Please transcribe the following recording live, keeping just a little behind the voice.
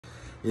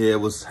Yeah,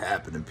 what's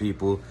happening,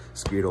 people?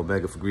 Spirit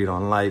Omega for Greed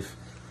on Life.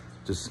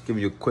 Just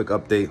giving you a quick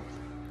update.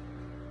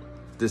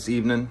 This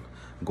evening,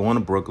 I'm going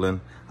to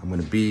Brooklyn. I'm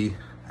going to be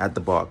at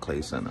the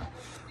Barclays Center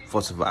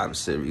for Survivor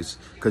Series.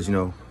 Because, you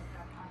know,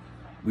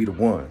 we the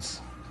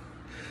ones.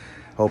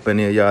 Hope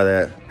any of y'all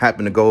that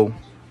happen to go,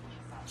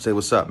 say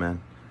what's up, man.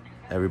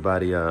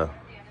 Everybody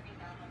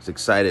is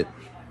excited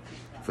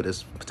for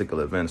this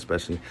particular event,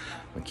 especially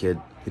my kid.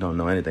 He don't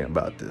know anything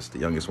about this, the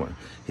youngest one.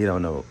 He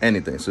don't know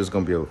anything, so it's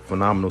gonna be a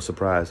phenomenal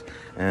surprise.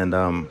 And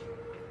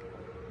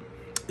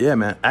yeah,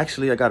 man,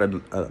 actually I got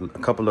a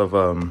couple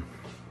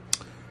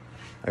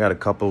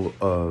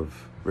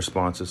of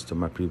responses to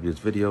my previous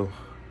video,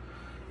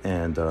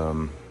 and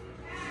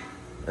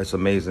it's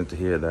amazing to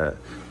hear that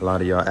a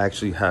lot of y'all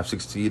actually have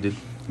succeeded,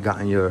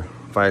 gotten your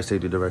fire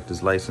safety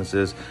director's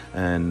licenses,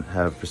 and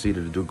have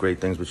proceeded to do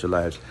great things with your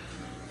lives.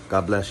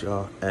 God bless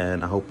y'all,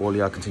 and I hope all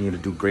y'all continue to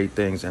do great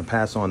things and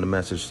pass on the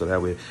message so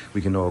that way we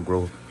can all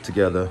grow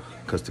together,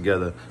 because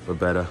together we're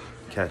better.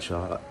 Catch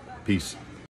y'all. Peace.